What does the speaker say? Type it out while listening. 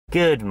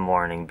Good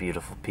morning,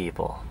 beautiful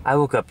people. I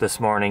woke up this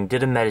morning,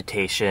 did a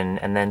meditation,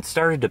 and then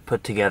started to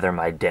put together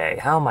my day.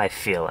 How am I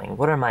feeling?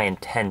 What are my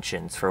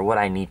intentions for what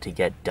I need to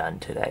get done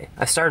today?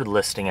 I started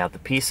listing out the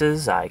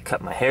pieces. I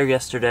cut my hair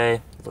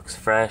yesterday. Looks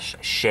fresh.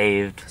 I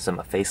shaved, so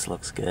my face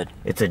looks good.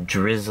 It's a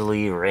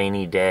drizzly,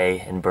 rainy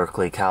day in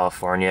Berkeley,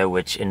 California,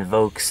 which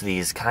invokes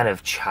these kind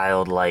of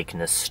childlike,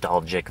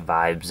 nostalgic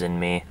vibes in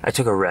me. I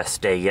took a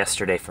rest day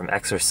yesterday from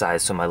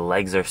exercise, so my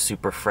legs are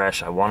super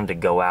fresh. I wanted to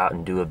go out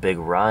and do a big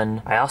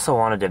run. I also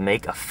wanted to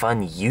make a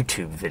fun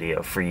YouTube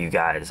video for you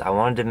guys. I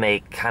wanted to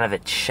make kind of a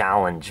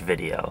challenge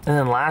video. And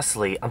then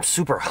lastly, I'm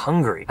super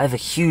hungry. I have a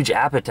huge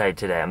appetite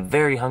today. I'm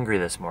very hungry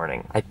this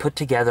morning. I put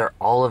together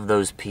all of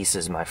those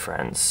pieces, my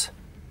friends.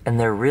 And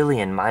there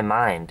really, in my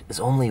mind, is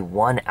only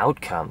one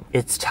outcome.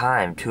 It's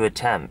time to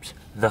attempt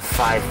the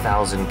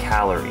 5,000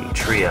 calorie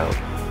trio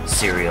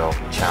cereal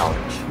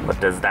challenge.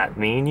 What does that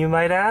mean, you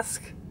might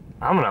ask?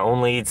 I'm gonna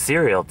only eat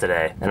cereal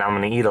today, and I'm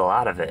gonna eat a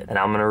lot of it, and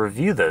I'm gonna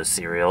review those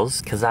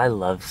cereals, cause I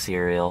love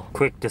cereal.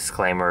 Quick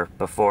disclaimer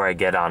before I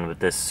get on with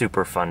this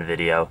super fun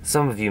video.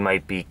 Some of you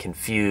might be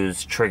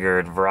confused,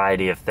 triggered,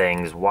 variety of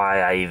things,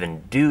 why I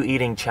even do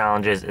eating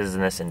challenges.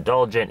 Isn't this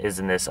indulgent?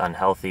 Isn't this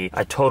unhealthy?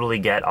 I totally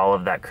get all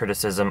of that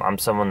criticism. I'm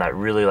someone that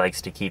really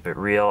likes to keep it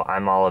real.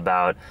 I'm all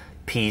about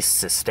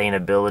peace,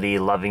 sustainability,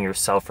 loving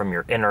yourself from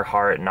your inner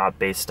heart, not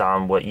based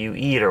on what you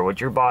eat or what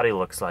your body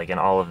looks like and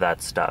all of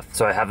that stuff.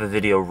 So I have a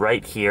video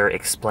right here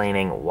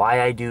explaining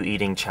why I do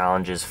eating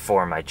challenges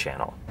for my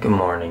channel. Good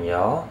morning,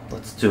 y'all.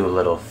 Let's do a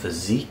little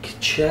physique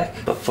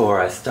check before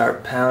I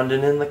start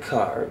pounding in the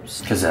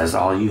carbs. Because as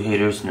all you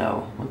haters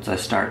know, once I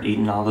start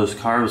eating all those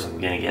carbs, I'm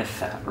gonna get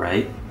fat,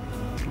 right?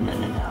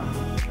 No.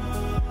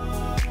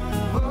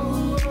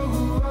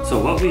 So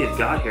what we have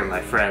got here,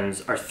 my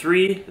friends, are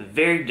three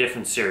very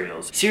different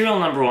cereals. Cereal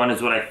number one is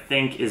what I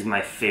think is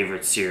my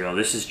favorite cereal.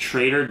 This is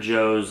Trader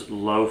Joe's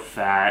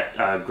low-fat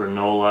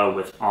granola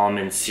with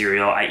almond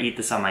cereal. I eat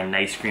this on my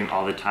nice cream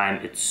all the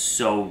time. It's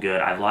so good.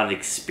 I have a lot of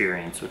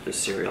experience with this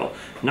cereal.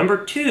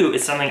 Number two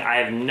is something I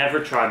have never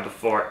tried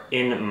before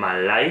in my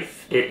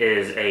life. It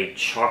is a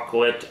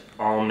chocolate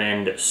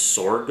almond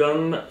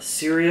sorghum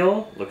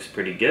cereal. Looks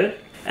pretty good.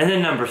 And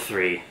then number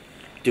three,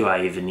 do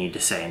I even need to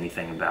say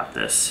anything about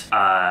this?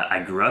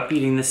 I grew up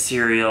eating this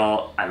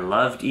cereal. I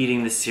loved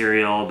eating the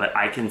cereal, but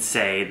I can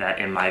say that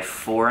in my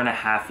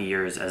 4.5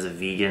 years as a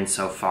vegan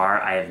so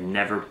far, I have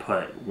never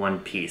put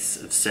one piece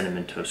of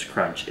Cinnamon Toast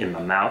Crunch in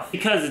my mouth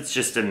because it's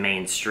just a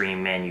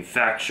mainstream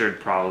manufactured,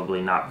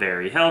 probably not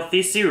very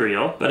healthy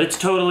cereal, but it's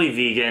totally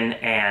vegan,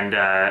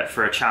 and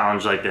for a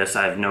challenge like this,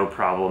 I have no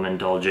problem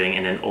indulging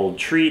in an old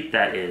treat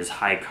that is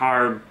high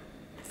carb.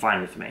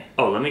 Fine with me.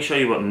 Oh, let me show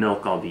you what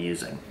milk I'll be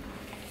using.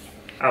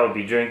 I will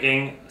be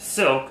drinking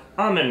Silk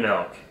almond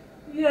milk.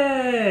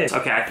 Yay!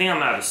 Okay, I think I'm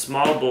gonna have a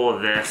small bowl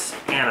of this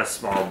and a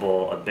small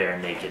bowl of Bare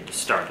Naked to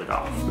start it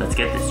off. Let's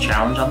get this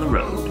challenge on the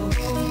road.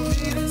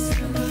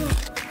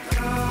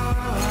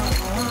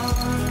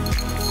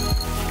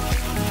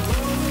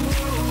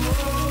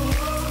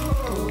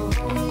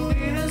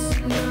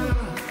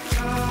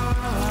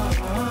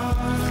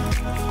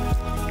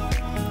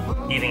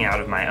 Eating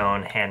out of my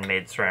own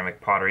handmade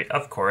ceramic pottery,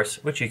 of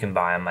course, which you can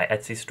buy on my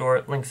Etsy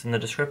store, links in the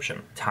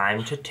description.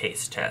 Time to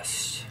taste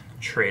test.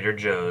 Trader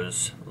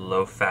Joe's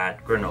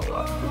low-fat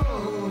granola.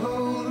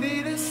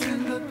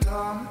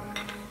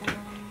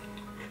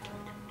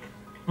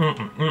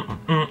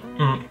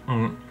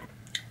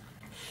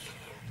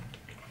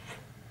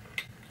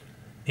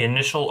 The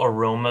initial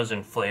aromas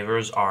and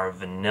flavors are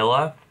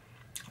vanilla,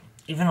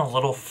 even a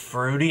little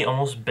fruity,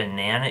 almost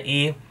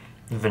banana-y,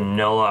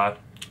 vanilla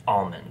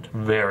almond.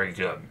 Very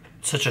good.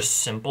 Such a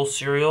simple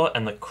cereal,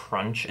 and the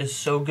crunch is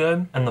so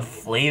good, and the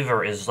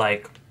flavor is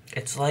like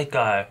it's like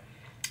a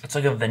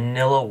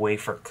vanilla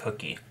wafer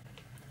cookie.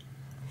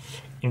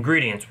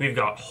 Ingredients: we've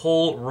got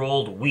whole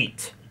rolled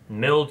wheat,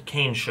 milled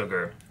cane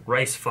sugar,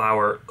 rice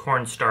flour,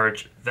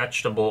 cornstarch,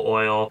 vegetable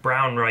oil,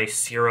 brown rice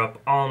syrup,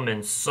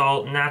 almond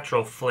salt,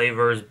 natural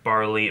flavors,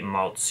 barley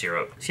malt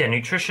syrup. So yeah,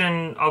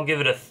 nutrition, I'll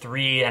give it a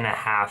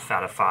 3.5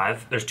 out of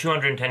 5. There's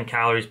 210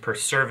 calories per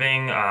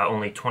serving,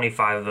 only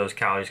 25 of those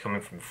calories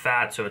coming from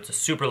fat, so it's a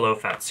super low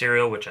fat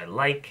cereal, which I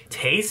like.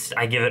 Taste,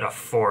 I give it a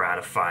 4 out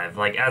of 5.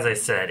 Like, as I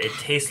said, it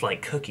tastes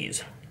like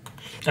cookies.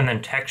 And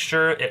then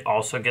texture, it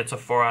also gets a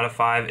 4 out of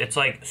 5. It's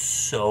like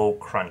so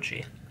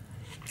crunchy.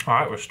 All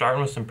right, we're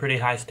starting with some pretty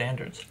high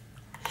standards.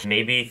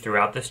 Maybe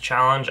throughout this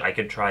challenge, I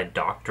could try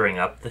doctoring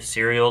up the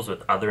cereals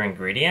with other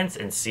ingredients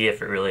and see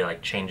if it really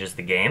like changes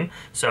the game.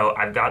 So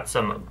I've got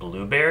some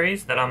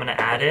blueberries that I'm gonna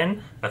add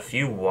in, a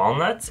few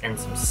walnuts, and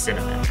some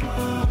cinnamon.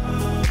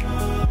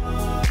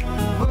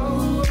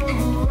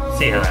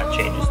 See how that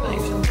changes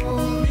things.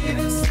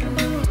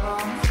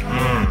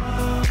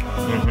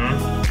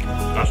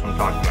 That's what I'm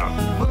talking about.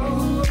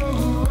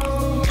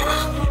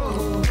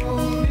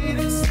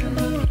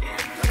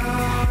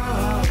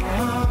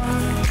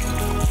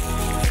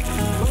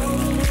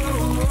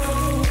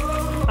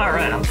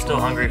 Alright, I'm still still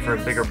hungry for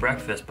a bigger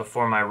breakfast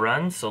before my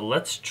run, so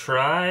let's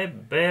try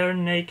Bare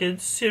Naked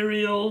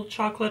Cereal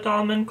Chocolate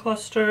Almond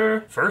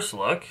Cluster. First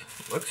look,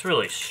 looks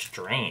really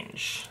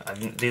strange.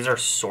 These are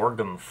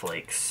sorghum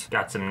flakes.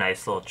 Got some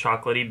nice little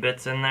chocolatey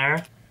bits in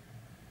there.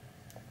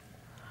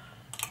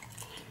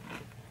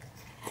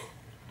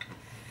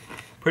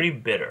 Pretty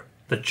bitter.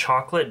 The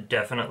chocolate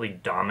definitely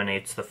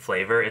dominates the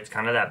flavor. It's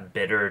kind of that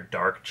bitter,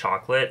 dark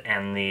chocolate,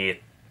 and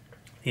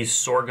these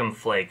sorghum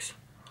flakes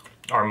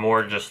are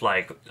more just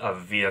like a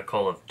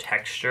vehicle of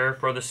texture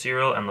for the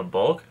cereal and the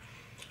bulk.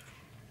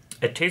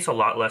 It tastes a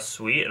lot less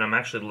sweet, and I'm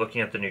actually looking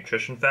at the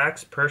nutrition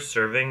facts. Per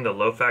serving, the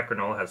low-fat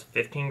granola has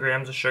 15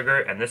 grams of sugar,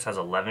 and this has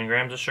 11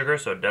 grams of sugar,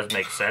 so it does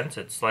make sense.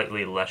 It's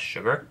slightly less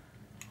sugar.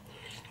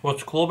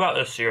 What's cool about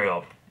this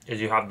cereal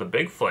is you have the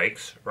big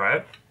flakes,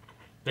 right?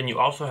 Then you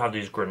also have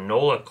these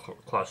granola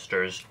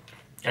clusters,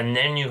 and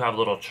then you have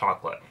little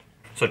chocolate.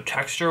 So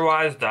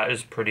texture-wise, that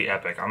is pretty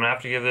epic. I'm gonna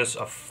have to give this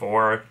a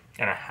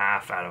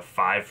 4.5 out of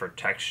 5 for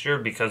texture,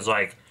 because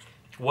like,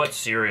 what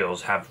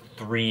cereals have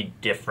 3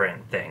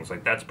 different things?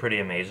 Like, that's pretty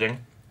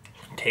amazing.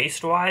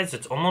 Taste-wise,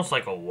 it's almost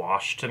like a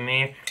wash to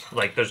me.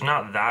 Like, there's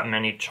not that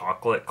many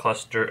chocolate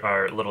cluster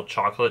or little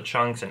chocolate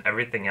chunks, and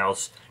everything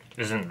else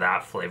isn't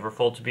that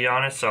flavorful, to be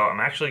honest. So I'm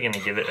actually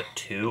gonna give it a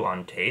 2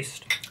 on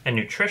taste. And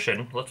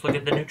nutrition, let's look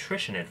at the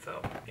nutrition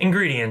info.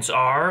 Ingredients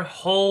are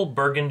whole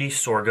burgundy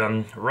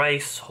sorghum,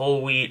 rice,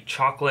 whole wheat,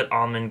 chocolate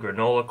almond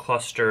granola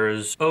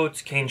clusters,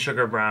 oats, cane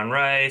sugar brown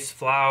rice,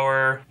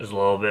 flour, there's a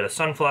little bit of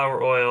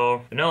sunflower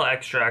oil, vanilla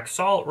extract,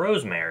 salt,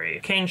 rosemary,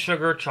 cane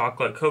sugar,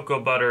 chocolate,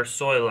 cocoa butter,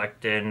 soy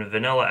lectin,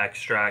 vanilla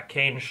extract,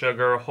 cane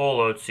sugar, whole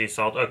oats, sea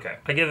salt. Okay,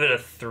 I give it a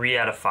 3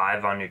 out of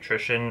 5 on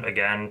nutrition.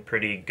 Again,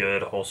 pretty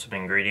good, wholesome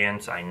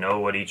ingredients. I know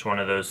what each one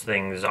of those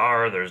things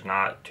are. There's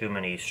not too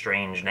many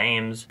strange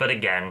names. But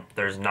again,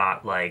 there's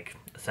not like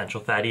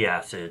essential fatty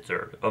acids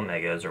or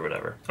omegas or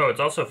whatever. Oh, it's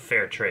also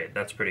fair trade.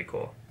 That's pretty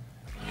cool.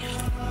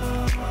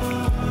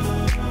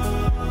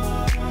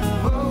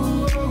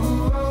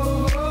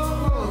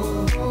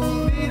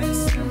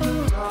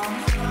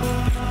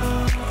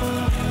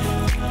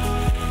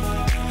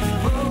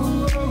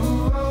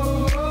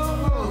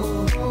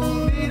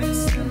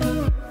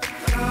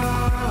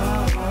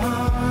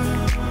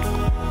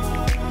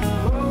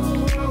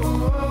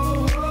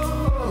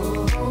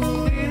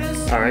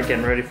 Alright,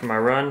 getting ready for my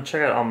run.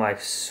 Check out all my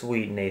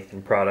sweet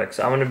Nathan products.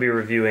 I'm going to be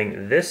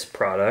reviewing this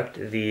product,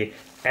 the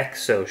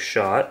Exo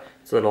Shot.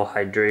 It's a little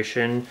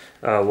hydration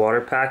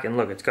water pack, and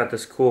look, it's got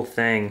this cool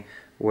thing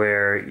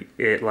where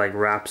it like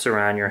wraps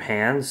around your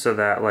hands so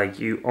that like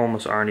you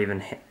almost aren't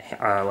even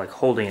like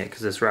holding it,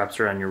 because this wraps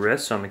around your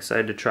wrist. So I'm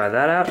excited to try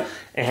that out.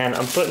 And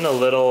I'm putting a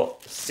little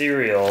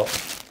cereal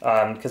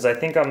because I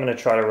think I'm going to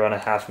try to run a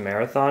half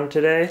marathon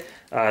today.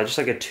 Just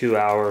like a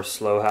 2-hour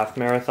slow half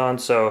marathon.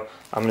 So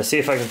I'm gonna see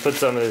if I can put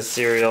some of this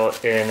cereal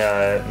in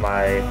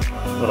my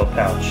little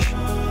pouch.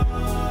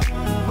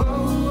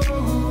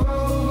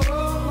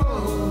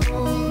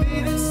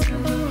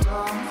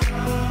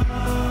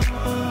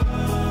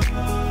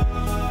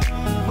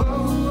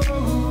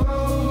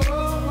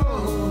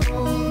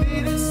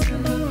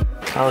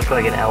 I look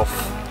like an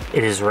elf.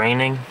 It is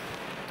raining.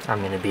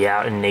 I'm gonna be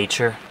out in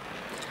nature.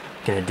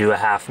 Gonna do a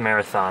half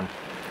marathon.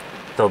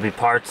 There'll be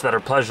parts that are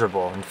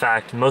pleasurable. In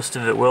fact, most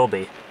of it will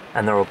be.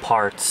 And there will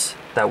parts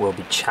that will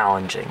be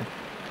challenging.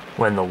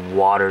 When the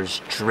water's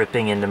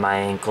dripping into my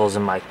ankles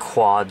and my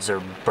quads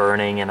are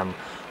burning and I'm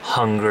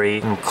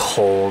hungry, I'm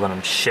cold and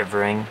I'm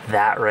shivering.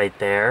 That right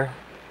there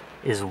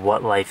is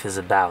what life is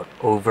about.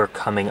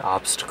 Overcoming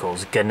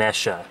obstacles.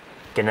 Ganesha.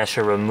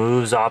 Ganesha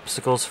removes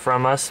obstacles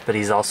from us, but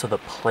he's also the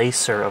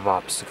placer of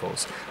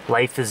obstacles.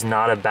 Life is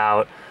not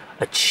about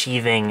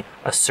achieving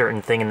a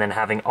certain thing and then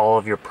having all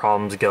of your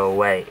problems go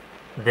away.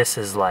 This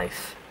is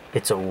life.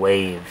 It's a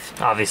wave.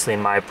 Obviously,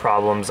 my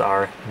problems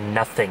are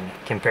nothing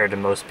compared to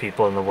most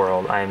people in the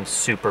world. I am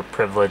super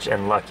privileged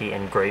and lucky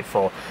and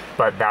grateful,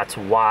 but that's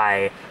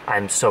why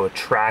I'm so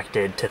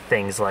attracted to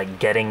things like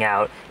getting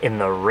out in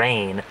the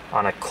rain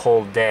on a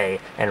cold day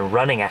and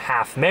running a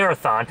half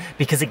marathon,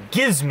 because it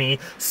gives me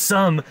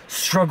some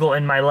struggle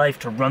in my life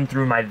to run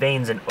through my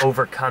veins and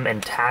overcome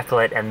and tackle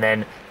it and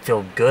then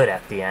feel good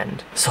at the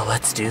end. So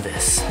let's do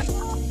this.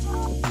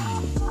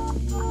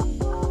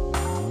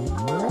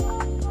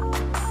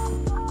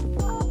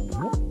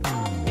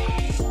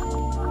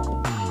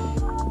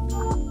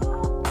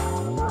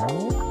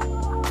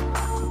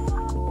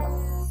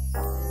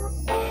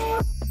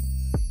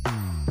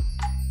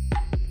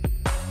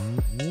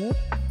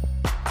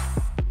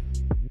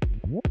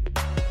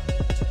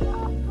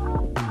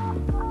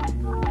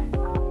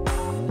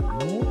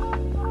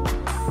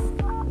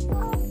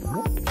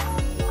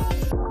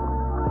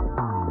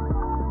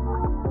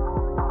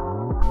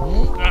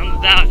 I'm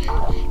about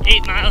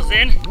 8 miles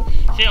in,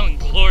 feeling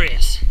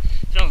glorious,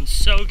 feeling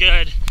so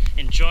good,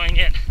 enjoying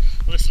it,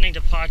 listening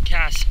to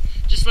podcasts.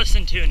 Just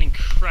listened to an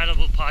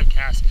incredible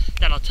podcast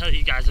that I'll tell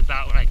you guys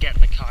about when I get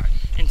in the car.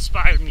 It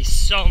inspired me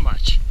so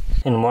much.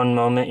 In one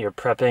moment, you're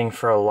prepping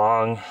for a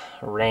long,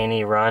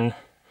 rainy run,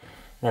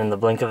 and in the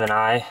blink of an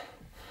eye,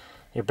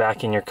 You're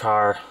back in your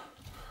car,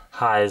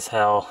 high as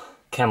hell,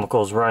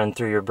 chemicals running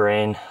through your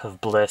brain of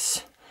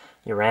bliss.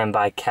 You ran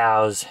by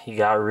cows, you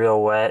got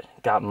real wet,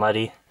 got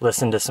muddy,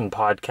 listened to some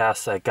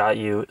podcasts that got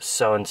you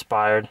so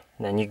inspired,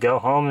 and then you go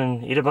home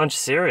and eat a bunch of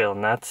cereal,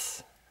 and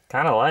that's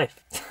kind of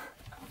life.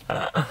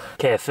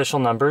 Okay, official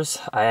numbers.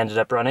 I ended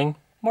up running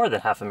more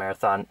than half a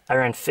marathon. I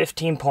ran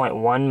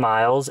 15.1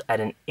 miles at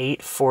an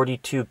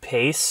 8:42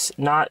 pace.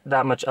 Not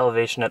that much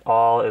elevation at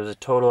all. It was a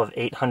total of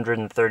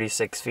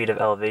 836 feet of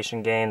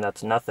elevation gain.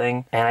 That's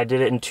nothing. And I did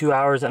it in 2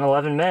 hours and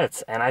 11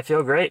 minutes. And I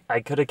feel great. I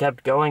could have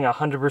kept going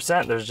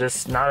 100%. There's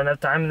just not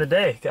enough time in the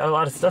day. Got a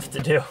lot of stuff to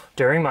do.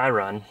 During my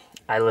run,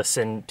 I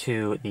listened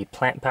to the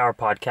Plant Power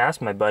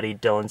Podcast, my buddy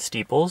Dylan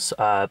Steeples,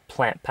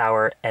 Plant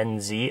Power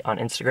NZ on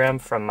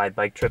Instagram from my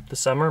bike trip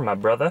this summer, my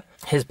brother.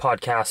 His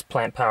podcast,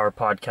 Plant Power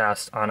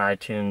Podcast on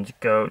iTunes.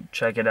 Go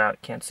check it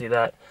out. Can't see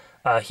that.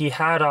 He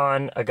had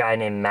on a guy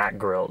named Matt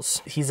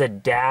Grills. He's a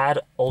dad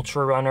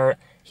ultra runner.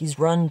 He's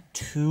run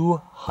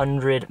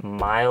 200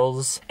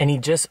 miles, and he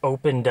just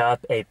opened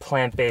up a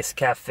plant-based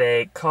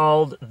cafe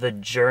called The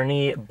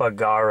Journey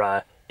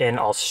Bagara in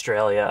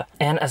Australia.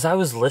 And as I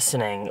was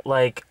listening,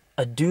 like,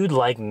 a dude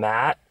like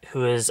Matt,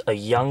 who is a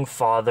young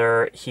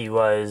father, he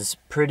was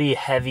pretty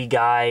heavy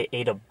guy,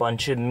 ate a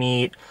bunch of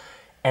meat,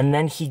 and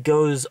then he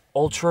goes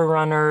ultra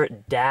runner,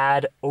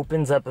 dad,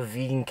 opens up a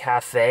vegan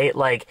cafe.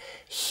 Like,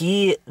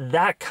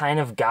 that kind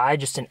of guy,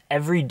 just an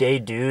everyday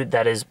dude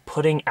that is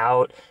putting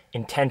out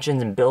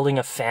intentions and building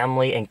a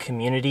family and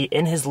community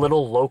in his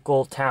little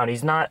local town.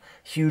 He's not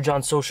huge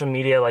on social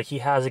media, like he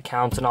has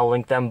accounts and I'll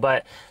link them,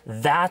 but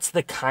that's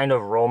the kind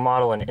of role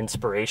model and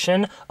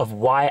inspiration of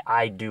why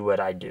I do what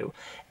I do.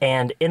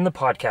 And in the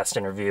podcast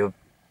interview,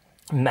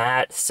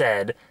 Matt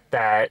said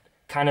that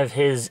kind of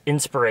his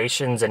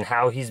inspirations and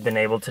how he's been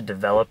able to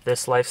develop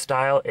this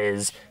lifestyle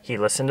is he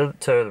listened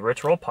to the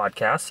Rich Roll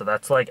podcast, so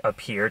that's like up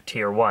here,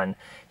 tier 1.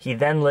 He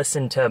then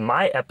listened to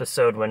my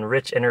episode when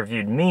Rich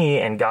interviewed me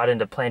and got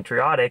into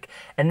Plantriotic,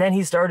 and then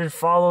he started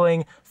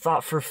following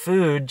Thought for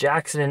Food,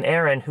 Jackson and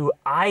Aaron, who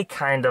I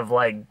kind of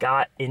like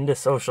got into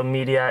social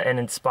media and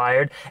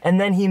inspired, and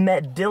then he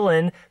met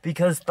Dylan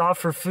because Thought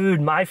for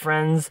Food, my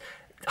friends,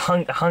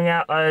 hung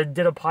out,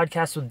 did a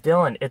podcast with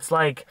Dylan. It's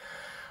like,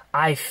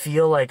 I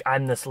feel like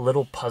I'm this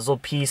little puzzle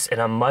piece in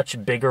a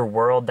much bigger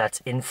world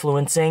that's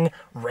influencing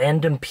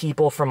random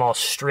people from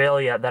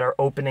Australia that are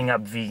opening up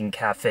vegan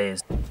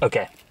cafes.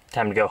 Okay,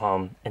 time to go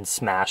home and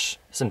smash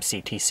some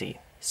CTC,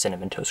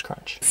 Cinnamon Toast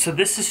Crunch. So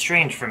this is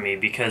strange for me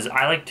because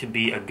I like to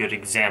be a good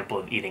example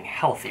of eating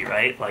healthy,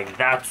 right? Like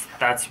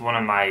that's one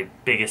of my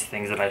biggest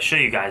things that I show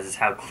you guys is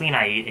how clean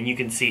I eat, and you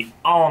can see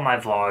all of my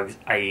vlogs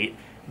I eat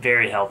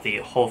very healthy,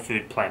 whole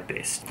food,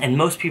 plant-based. And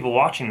most people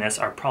watching this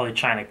are probably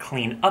trying to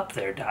clean up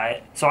their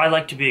diet. So I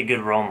like to be a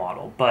good role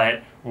model,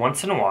 but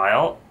once in a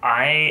while,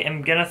 I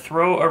am gonna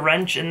throw a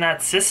wrench in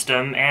that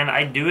system, and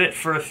I do it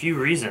for a few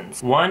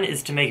reasons. One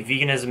is to make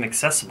veganism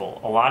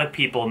accessible. A lot of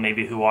people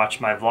maybe who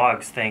watch my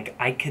vlogs think,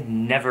 I could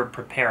never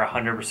prepare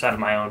 100% of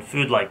my own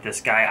food like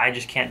this guy, I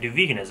just can't do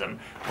veganism.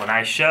 When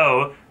I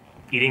show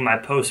eating my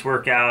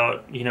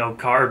post-workout,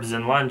 carbs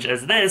and lunch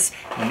as this,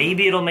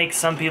 maybe it'll make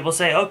some people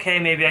say, okay,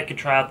 maybe I could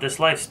try out this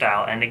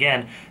lifestyle. And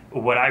again,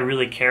 what I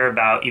really care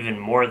about even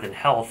more than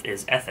health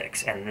is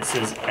ethics, and this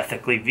is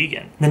ethically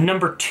vegan. The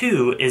number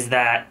 2 is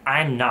that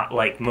I'm not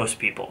like most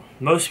people.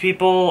 Most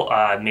people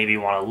maybe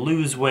want to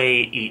lose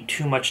weight, eat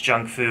too much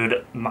junk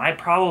food. My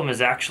problem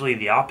is actually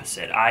the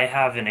opposite. I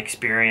have an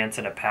experience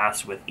in a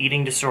past with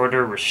eating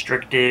disorder,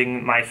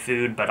 restricting my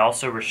food, but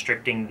also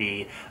restricting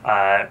the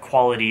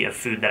quality of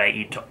food that I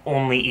eat to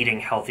only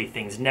eating healthy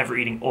things, never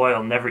eating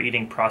oil, never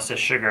eating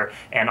processed sugar,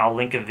 and I'll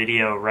link a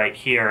video right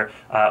here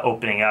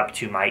opening up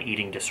to my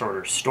eating disorder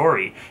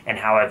story and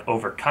how I've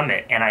overcome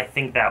it. And I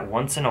think that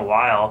once in a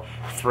while,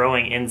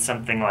 throwing in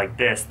something like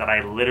this that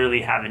I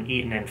literally haven't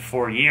eaten in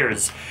 4 years,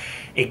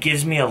 it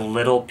gives me a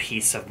little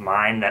peace of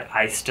mind that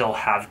I still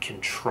have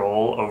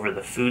control over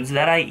the foods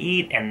that I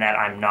eat and that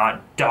I'm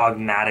not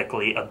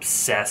dogmatically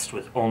obsessed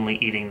with only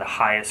eating the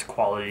highest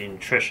quality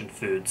nutrition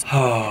foods.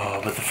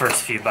 Oh, but the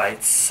first few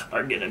bites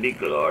are gonna be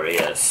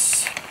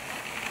glorious.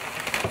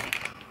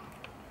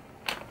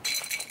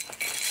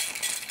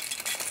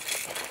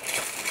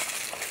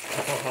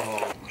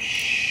 Oh,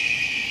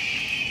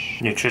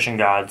 shh. Nutrition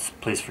gods,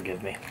 please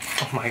forgive me.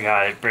 Oh my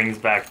god, it brings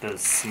back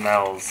those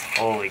smells,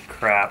 holy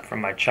crap,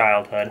 from my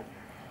childhood.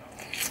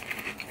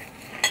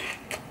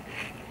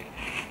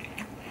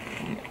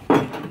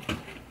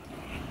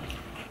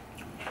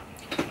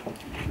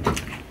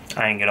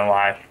 I ain't gonna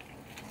lie,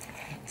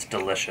 it's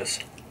delicious.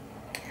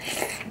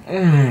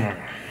 Oh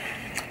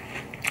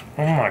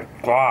my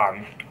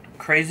god.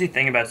 Crazy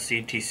thing about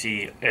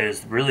CTC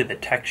is really the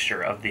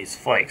texture of these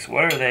flakes.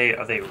 What are they?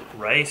 Are they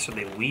rice? Are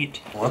they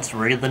wheat? Let's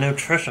read the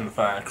nutrition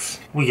facts.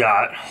 We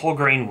got whole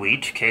grain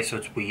wheat, okay, so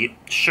it's wheat,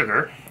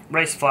 sugar,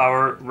 rice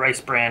flour,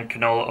 rice bran,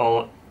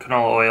 canola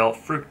oil,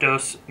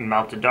 fructose,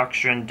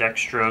 maltodextrin,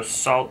 dextrose,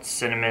 salt,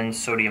 cinnamon,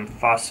 sodium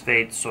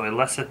phosphate, soy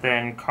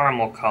lecithin,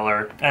 caramel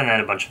color, and then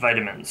a bunch of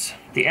vitamins.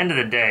 At the end of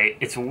the day,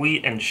 it's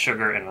wheat and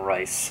sugar and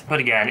rice. But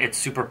again, it's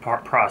super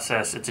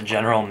processed. It's a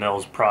General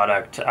Mills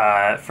product.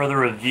 For the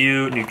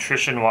review,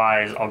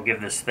 nutrition-wise, I'll give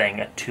this thing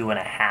a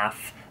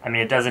 2.5. I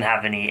mean, it doesn't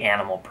have any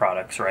animal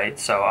products, right?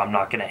 So I'm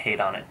not gonna hate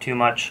on it too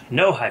much.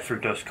 No high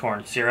fructose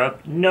corn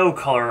syrup, no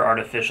color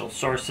artificial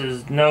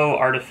sources, no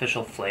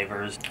artificial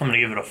flavors. I'm gonna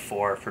give it a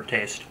 4 for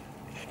taste.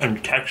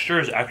 And texture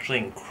is actually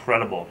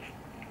incredible.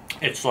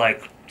 It's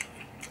like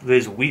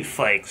these wheat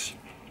flakes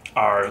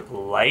are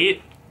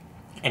light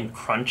and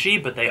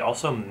crunchy, but they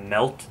also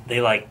melt.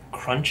 They like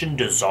crunch and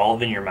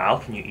dissolve in your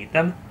mouth when you eat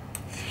them.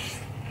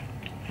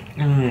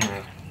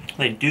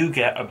 They do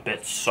get a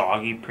bit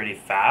soggy pretty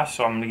fast,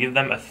 so I'm gonna give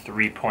them a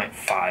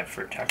 3.5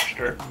 for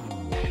texture.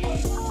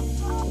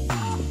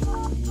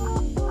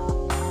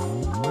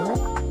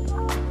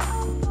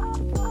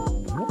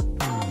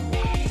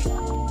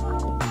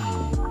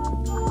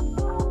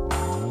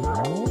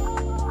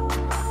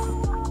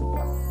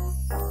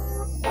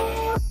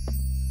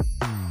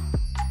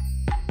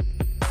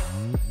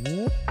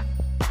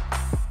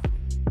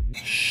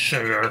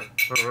 Sugar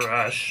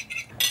rush.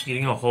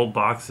 Eating a whole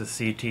box of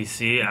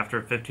CTC after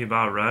a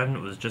 50-mile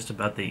run was just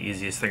about the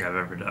easiest thing I've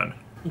ever done.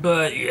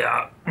 But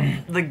yeah,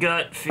 the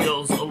gut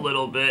feels a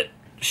little bit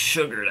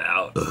sugared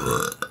out.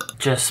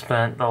 Just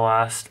spent the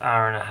last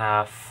hour and a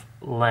half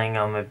laying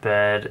on my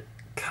bed,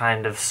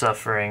 kind of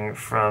suffering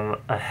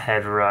from a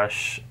head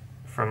rush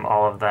from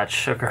all of that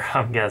sugar,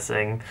 I'm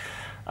guessing,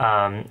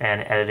 and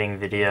editing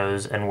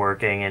videos and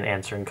working and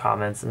answering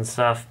comments and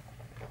stuff.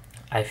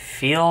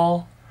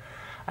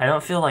 I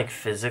don't feel like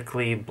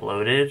physically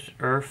bloated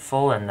or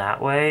full in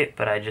that way,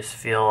 but I just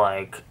feel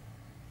like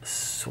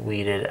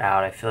sweeted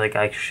out. I feel like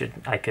I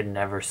could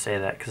never say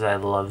that because I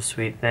love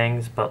sweet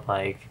things, but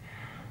like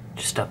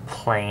just a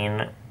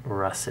plain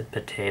russet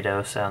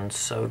potato sounds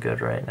so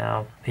good right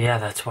now. But yeah,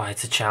 that's why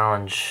it's a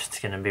challenge. It's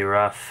gonna be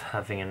rough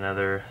having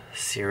another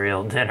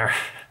cereal dinner.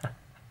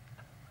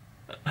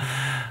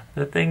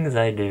 The things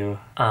I do.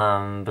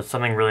 But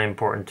something really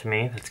important to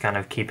me that's kind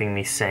of keeping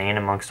me sane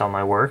amongst all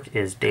my work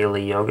is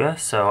daily yoga.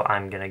 So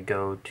I'm gonna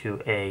go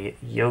to a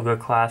yoga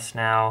class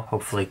now,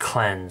 hopefully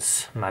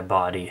cleanse my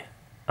body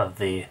of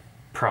the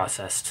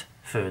processed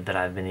food that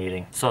I've been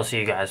eating. So I'll see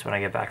you guys when I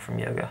get back from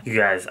yoga. You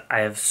guys, I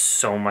have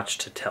so much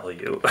to tell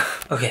you.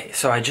 Okay,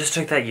 so I just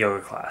took that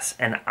yoga class,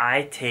 and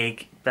I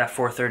take that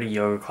 4:30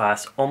 yoga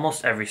class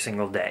almost every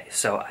single day.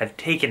 So I've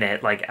taken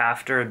it like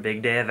after a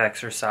big day of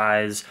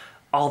exercise,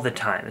 all the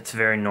time. It's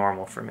very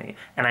normal for me.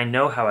 And I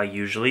know how I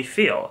usually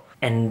feel.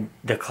 And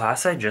the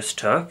class I just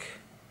took,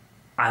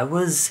 I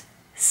was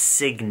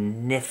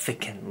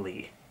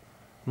significantly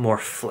more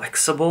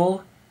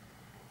flexible,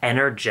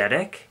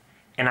 energetic,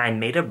 and I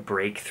made a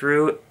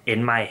breakthrough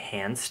in my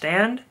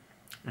handstand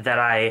that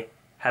I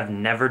have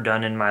never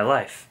done in my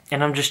life.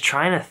 And I'm just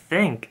trying to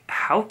think,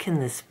 how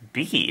can this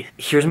be?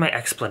 Here's my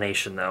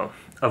explanation though,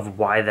 of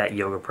why that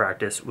yoga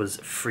practice was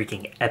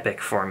freaking epic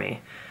for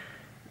me.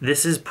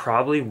 This is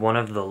probably one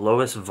of the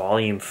lowest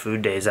volume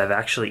food days I've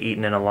actually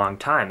eaten in a long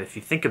time. If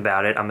you think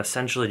about it, I'm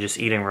essentially just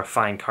eating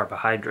refined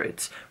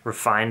carbohydrates,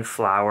 refined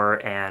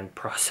flour, and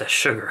processed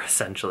sugar,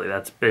 essentially.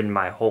 That's been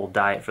my whole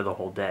diet for the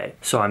whole day.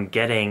 So I'm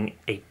getting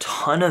a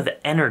ton of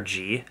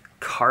energy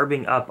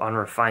carbing up on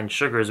refined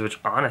sugars, which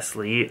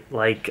honestly,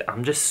 like,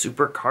 I'm just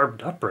super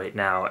carbed up right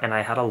now. And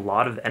I had a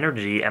lot of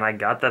energy, and I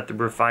got that through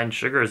refined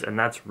sugars, and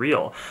that's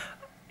real.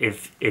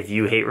 If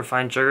you hate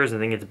refined sugars and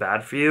think it's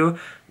bad for you,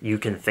 you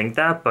can think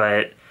that,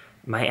 but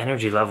my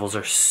energy levels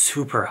are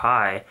super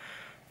high.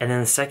 And then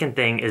the second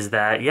thing is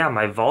that, yeah,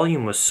 my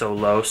volume was so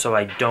low, so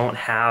I don't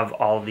have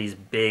all these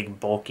big,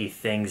 bulky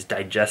things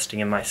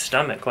digesting in my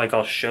stomach. Like,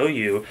 I'll show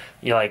you,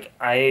 like,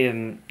 I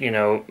am,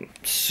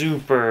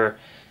 super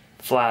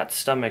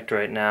flat-stomached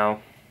right now.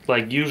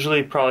 Like,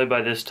 usually, probably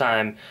by this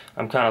time,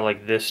 I'm kind of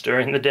like this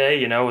during the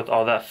day, with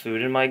all that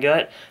food in my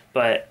gut.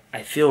 But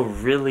I feel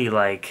really,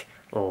 like,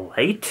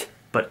 light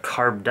but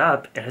carbed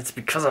up, and it's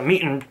because I'm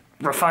eating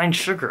refined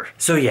sugar.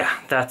 So yeah,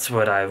 that's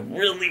what I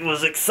really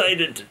was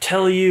excited to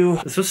tell you.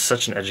 This was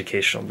such an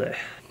educational day.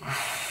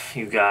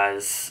 You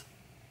guys,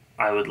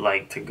 I would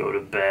like to go to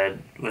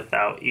bed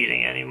without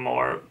eating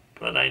anymore,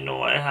 but I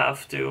know I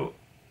have to.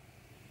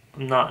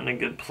 I'm not in a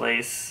good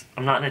place.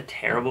 I'm not in a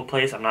terrible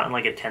place. I'm not in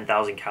like a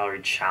 10,000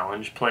 calorie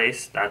challenge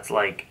place. That's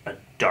like a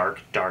dark,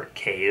 dark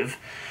cave.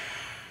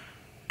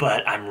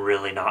 But I'm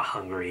really not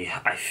hungry.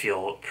 I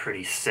feel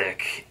pretty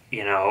sick.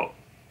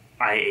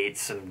 I ate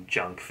some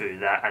junk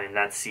food. That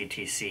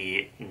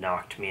CTC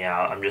knocked me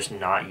out. I'm just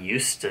not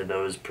used to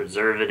those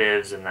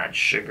preservatives and that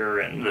sugar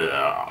and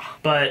ugh.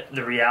 But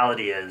the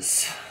reality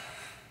is,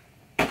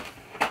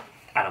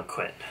 I don't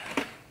quit.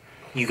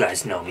 You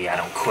guys know me, I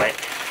don't quit.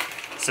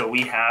 So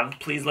we have,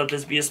 please let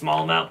this be a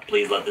small amount.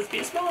 Please let this be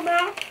a small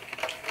amount.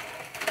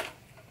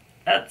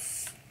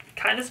 That's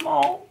kind of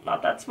small,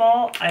 not that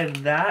small. I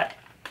have that.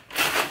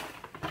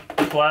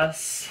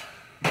 Plus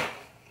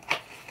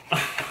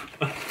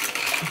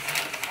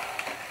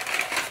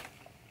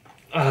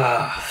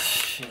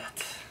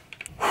Shit.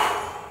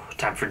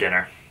 Time for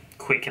dinner.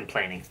 Quit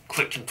complaining.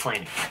 Quit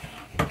complaining.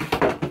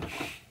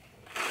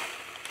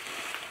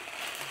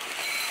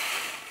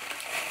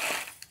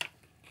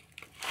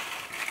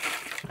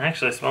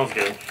 Actually, it smells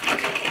good.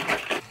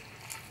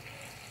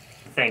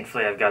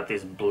 Thankfully, I've got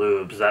these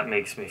bloobs. That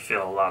makes me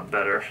feel a lot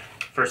better.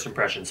 First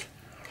impressions.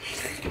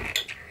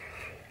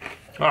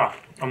 Oh,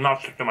 I'm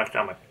not sick to my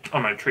stomach.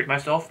 I'm gonna treat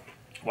myself,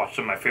 watch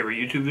some of my favorite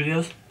YouTube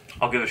videos.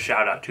 I'll give a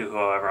shout out to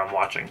whoever I'm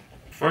watching.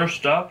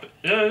 First up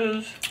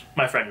is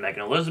my friend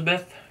Megan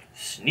Elizabeth.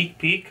 Sneak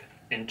peek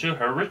into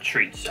her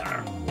retreat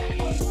center.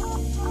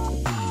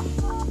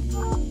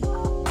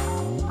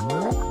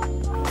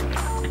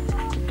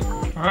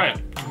 Alright,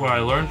 what I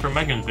learned from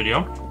Megan's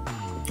video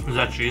is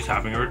that she's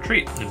having a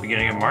retreat at the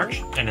beginning of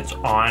March, and it's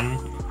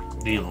on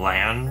the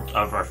land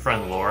of our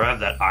friend Laura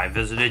that I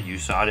visited. You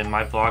saw it in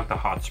my vlog, the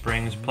hot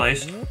springs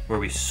place where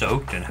we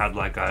soaked and had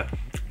like a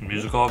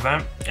musical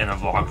event in a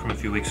vlog from a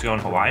few weeks ago in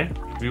Hawaii.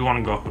 If you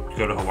want to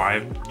go to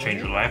Hawaii, change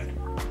your life,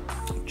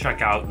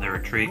 check out the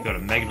retreat. Go to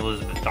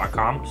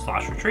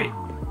meganelizabeth.com/retreat.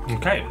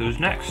 Okay, who's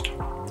next?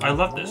 I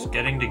love this,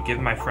 getting to give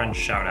my friends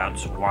shout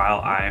outs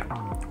while I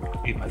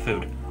eat my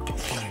food.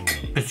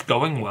 It's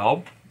going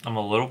well. I'm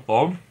a little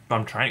full, but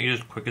I'm trying to eat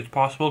as quick as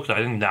possible because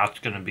I think that's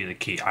going to be the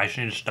key. I just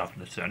need to stuff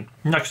this in.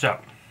 Next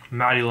up,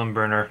 Maddie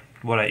Limburner,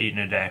 what I eat in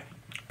a day,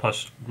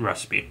 plus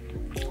recipe.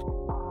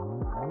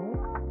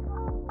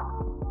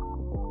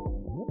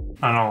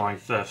 I don't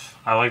like this.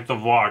 I like the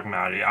vlog,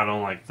 Maddie. I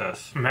don't like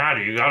this.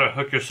 Maddie, you gotta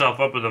hook yourself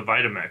up with a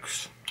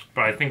Vitamix.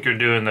 But I think you're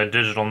doing the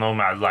digital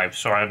nomad life,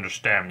 so I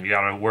understand. You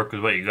gotta work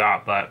with what you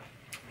got, but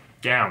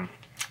damn,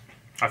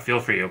 I feel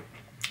for you.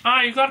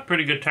 Ah, you got a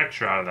pretty good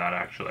texture out of that,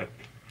 actually.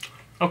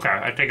 Okay,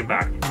 I take it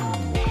back.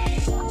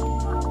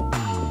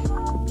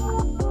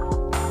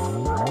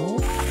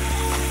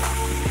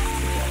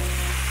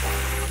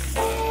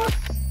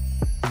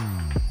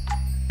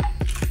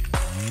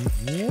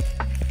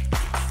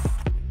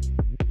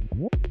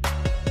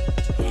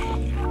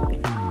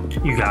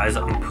 You guys,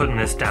 I'm putting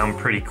this down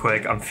pretty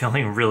quick. I'm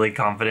feeling really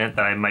confident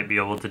that I might be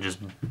able to just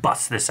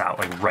bust this out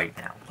like right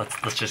now.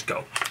 Let's just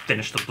go.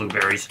 Finish the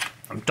blueberries.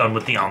 I'm done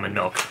with the almond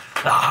milk.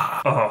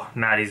 Ah, oh,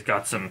 Maddie's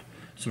got some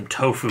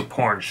tofu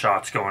porn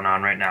shots going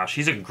on right now.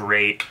 She's a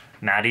great,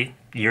 Maddie,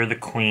 you're the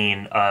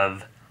queen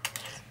of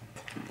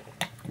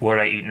what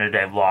I eat in a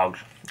day vlogs.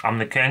 I'm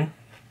the king.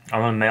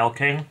 I'm a male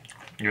king.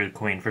 You're the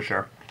queen for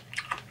sure.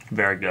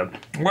 Very good.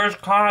 Where's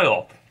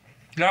Kyle?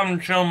 You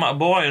haven't shown my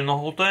boy in the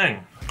whole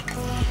thing.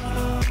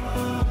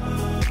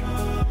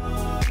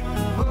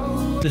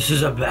 This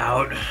is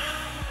about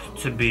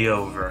to be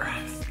over.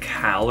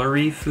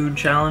 Calorie food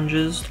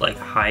challenges, like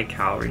high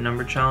calorie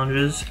number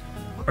challenges,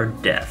 are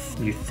death.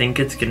 You think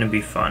it's gonna be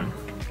fun,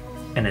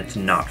 and it's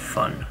not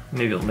fun.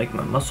 Maybe it'll make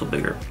my muscle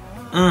bigger.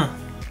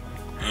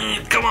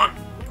 Come on,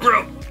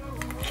 grow.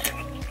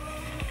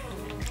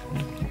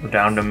 We're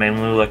down to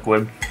mainly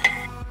liquid.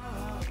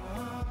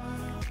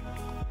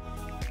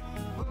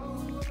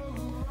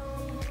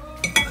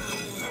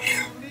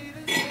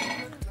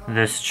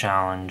 This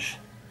challenge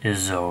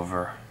is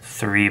over.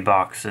 3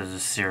 boxes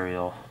of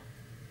cereal,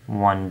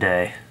 1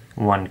 day,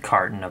 1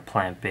 carton of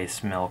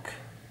plant-based milk.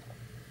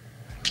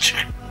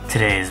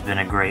 Today has been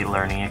a great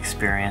learning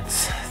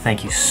experience.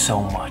 Thank you so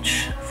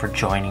much for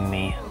joining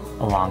me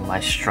along my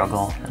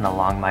struggle and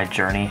along my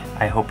journey.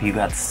 I hope you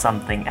got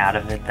something out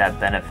of it that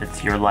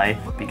benefits your life,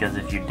 because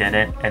if you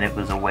didn't and it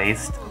was a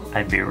waste,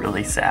 I'd be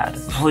really sad.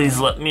 Please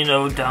let me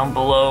know down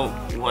below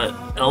what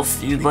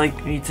else you'd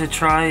like me to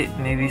try.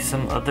 Maybe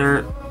some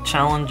other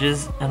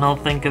challenges, and I'll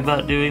think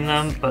about doing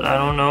them, but I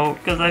don't know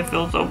because I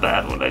feel so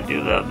bad when I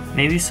do them.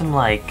 Maybe some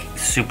like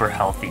super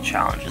healthy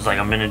challenges, like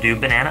I'm gonna do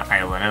Banana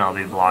Island and I'll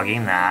be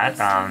vlogging that.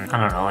 I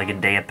don't know, like a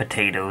day of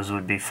potatoes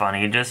would be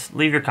funny. Just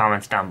leave your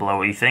comments down below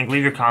what you think.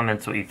 Leave your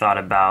comments what you thought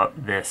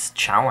about this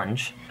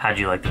challenge. How'd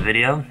you like the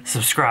video?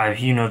 Subscribe,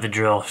 you know the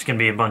drill. There's gonna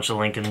be a bunch of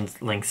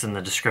links in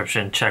the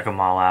description. Check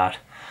them all out.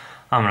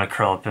 I'm gonna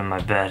curl up in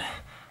my bed,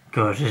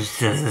 go to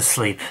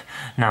sleep,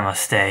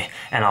 namaste,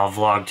 and I'll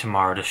vlog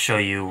tomorrow to show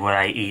you what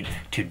I eat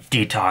to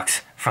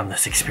detox from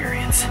this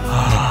experience.